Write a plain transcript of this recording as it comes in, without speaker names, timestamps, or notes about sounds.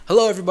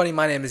Hello everybody,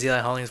 my name is Eli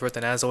Hollingsworth,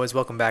 and as always,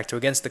 welcome back to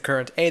Against the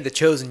Current, The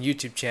Chosen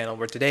YouTube channel,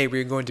 where today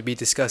we're going to be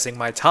discussing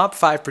my top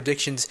 5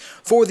 predictions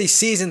for the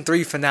Season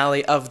 3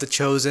 finale of The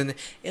Chosen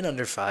in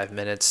under 5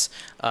 minutes.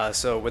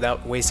 So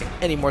without wasting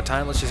any more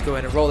time, let's just go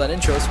ahead and roll that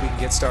intro so we can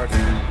get started.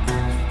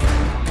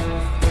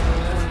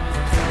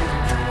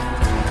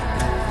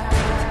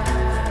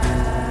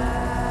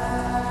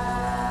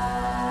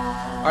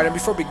 Alright, and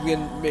before we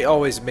begin,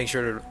 always make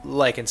sure to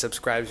like and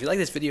subscribe. If you like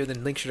this video,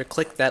 then make sure to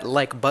click that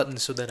like button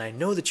so that I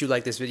know that you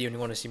like this video and you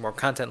want to see more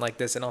content like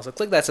this. And also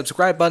click that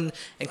subscribe button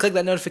and click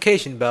that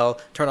notification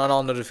bell. Turn on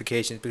all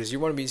notifications because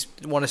you want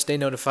to stay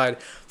notified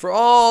for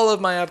all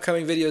of my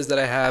upcoming videos that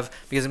I have,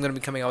 because I'm going to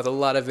be coming out with a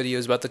lot of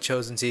videos about the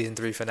Chosen Season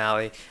 3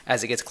 finale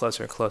as it gets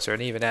closer and closer,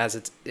 and even as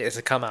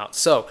it come out.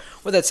 So,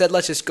 with that said,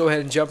 let's just go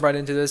ahead and jump right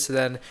into this so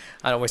then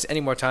I don't waste any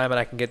more time and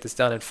I can get this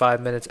done in 5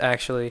 minutes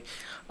actually.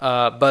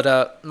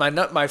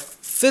 My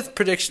fifth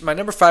prediction, my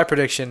number 5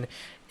 prediction,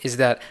 is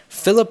that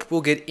Philip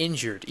will get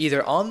injured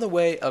either on the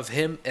way of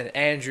him and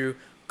Andrew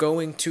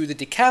going to the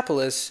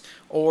Decapolis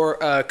or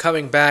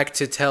coming back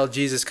to tell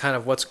Jesus kind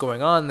of what's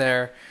going on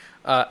there.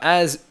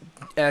 As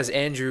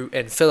Andrew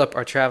and Philip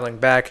are traveling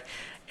back,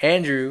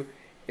 Andrew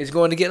is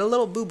going to get a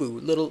little boo-boo,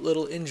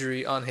 little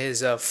injury on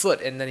his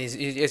foot, and then as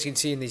you can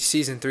see in the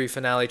Season 3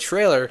 finale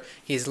trailer,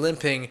 he's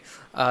limping,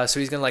 so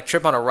he's going to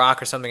trip on a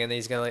rock or something, and then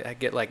he's going to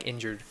get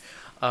injured.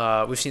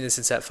 We've seen this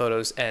in set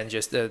photos, and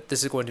just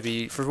this is going to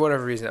be, for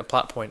whatever reason, a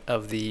plot point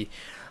of the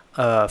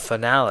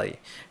finale.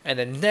 And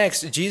then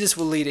next, Jesus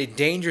will lead a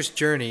dangerous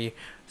journey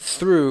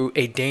through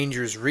a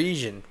dangerous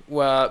region.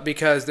 Well,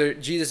 because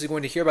Jesus is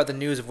going to hear about the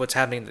news of what's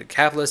happening in the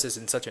Decapolis is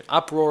in such an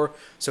uproar,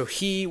 so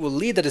he will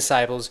lead the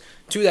disciples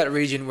to that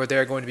region where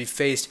they're going to be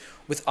faced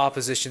with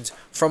oppositions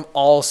from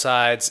all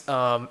sides.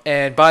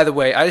 And by the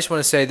way, I just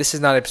want to say, this is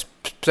not a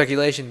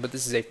speculation, but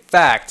this is a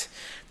fact,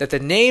 that the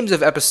names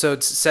of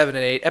episodes 7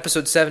 and 8,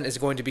 episode 7 is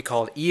going to be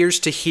called Ears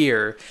to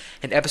Hear,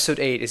 and episode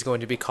 8 is going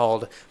to be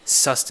called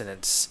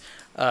Sustenance.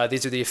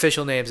 These are the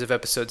official names of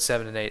episodes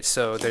 7 and 8,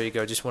 so there you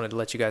go. Just wanted to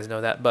let you guys know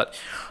that. But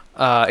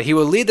he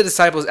will lead the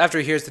disciples after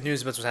he hears the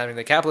news about what's happening in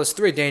the Decapolis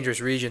through a dangerous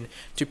region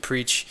to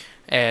preach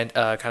and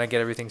kind of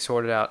get everything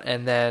sorted out.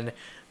 And then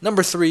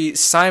number 3,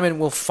 Simon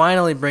will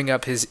finally bring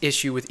up his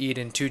issue with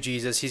Eden to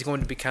Jesus. He's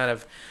going to be kind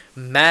of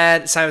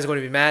mad. Simon's going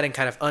to be mad and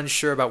kind of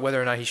unsure about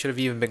whether or not he should have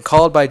even been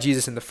called by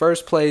Jesus in the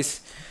first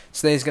place.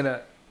 So then he's going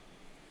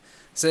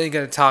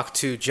to talk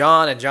to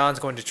John, and John's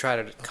going to try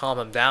to calm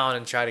him down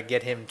and try to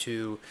get him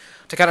to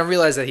kind of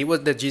realize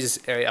that Jesus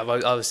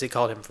obviously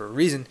called him for a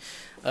reason.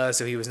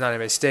 So he was not a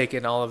mistake,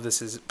 and all of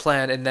this is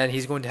planned. And then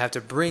he's going to have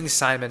to bring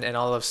Simon and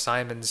all of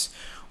Simon's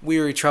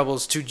weary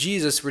troubles to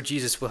Jesus, where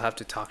Jesus will have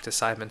to talk to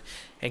Simon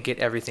and get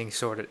everything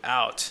sorted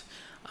out.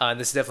 And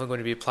this is definitely going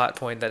to be a plot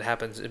point that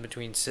happens in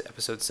between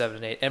episodes 7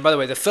 and 8. And by the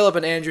way, the Philip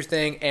and Andrew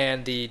thing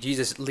and the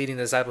Jesus leading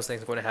the disciples thing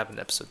is going to happen in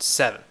episode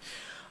 7.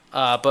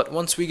 But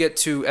once we get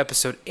to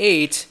episode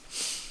 8,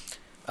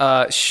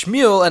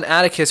 Shmuel and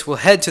Atticus will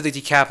head to the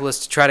Decapolis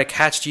to try to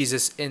catch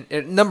Jesus.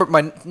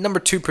 My number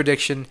 2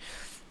 prediction,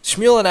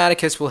 Shmuel and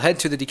Atticus will head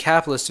to the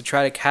Decapolis to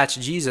try to catch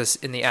Jesus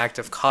in the act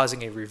of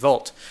causing a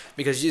revolt,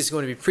 because Jesus is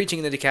going to be preaching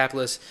in the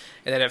Decapolis,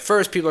 and then at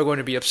first people are going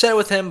to be upset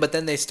with him, but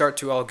then they start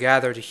to all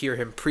gather to hear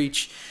him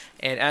preach.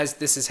 And as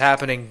this is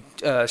happening,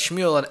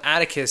 Shmuel and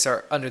Atticus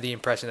are under the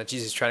impression that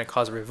Jesus is trying to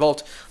cause a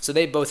revolt, so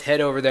they both head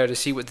over there to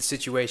see what the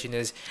situation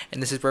is,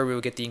 and this is where we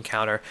will get the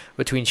encounter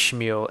between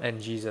Shmuel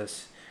and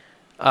Jesus.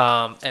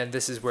 And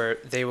this is where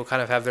they will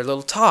kind of have their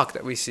little talk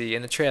that we see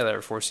in the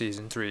trailer for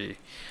Season 3.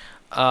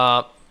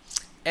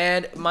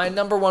 And my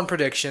number 1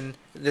 prediction,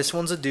 this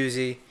one's a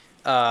doozy,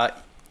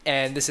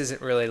 and this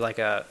isn't really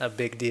a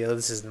big deal,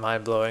 this isn't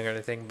mind-blowing or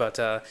anything, but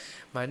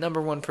my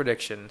number 1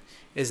 prediction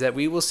is that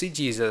we will see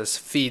Jesus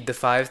feed the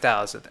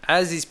 5,000.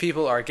 As these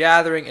people are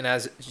gathering, and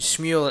as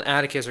Shmuel and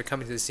Atticus are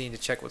coming to the scene to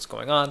check what's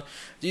going on,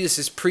 Jesus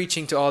is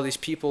preaching to all these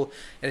people,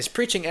 and his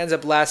preaching ends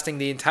up lasting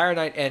the entire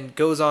night and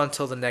goes on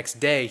till the next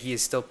day. He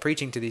is still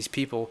preaching to these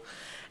people,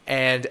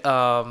 and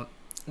the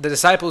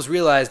disciples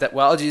realize that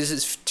while Jesus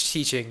is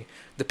teaching,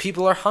 the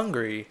people are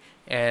hungry,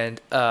 and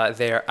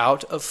they are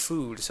out of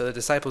food. So the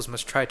disciples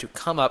must try to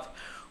come up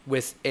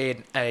with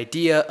an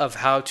idea of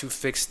how to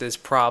fix this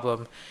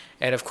problem.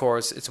 And of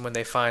course, it's when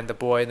they find the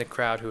boy in the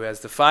crowd who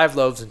has the 5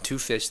 loaves and 2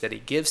 fish that he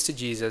gives to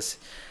Jesus,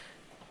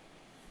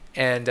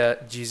 and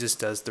Jesus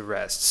does the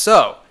rest.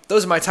 So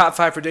those are my top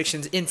 5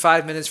 predictions in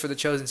 5 minutes for the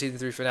Chosen Season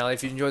 3 finale.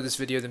 If you enjoyed this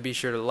video, then be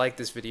sure to like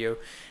this video,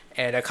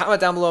 and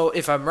comment down below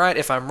if I'm right,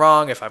 if I'm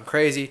wrong, if I'm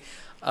crazy.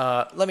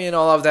 Let me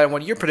know all of that and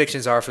what your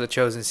predictions are for the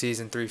Chosen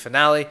Season 3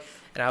 finale,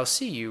 and I'll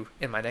see you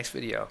in my next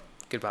video.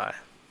 Goodbye.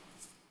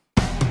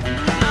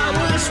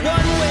 I was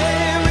one way.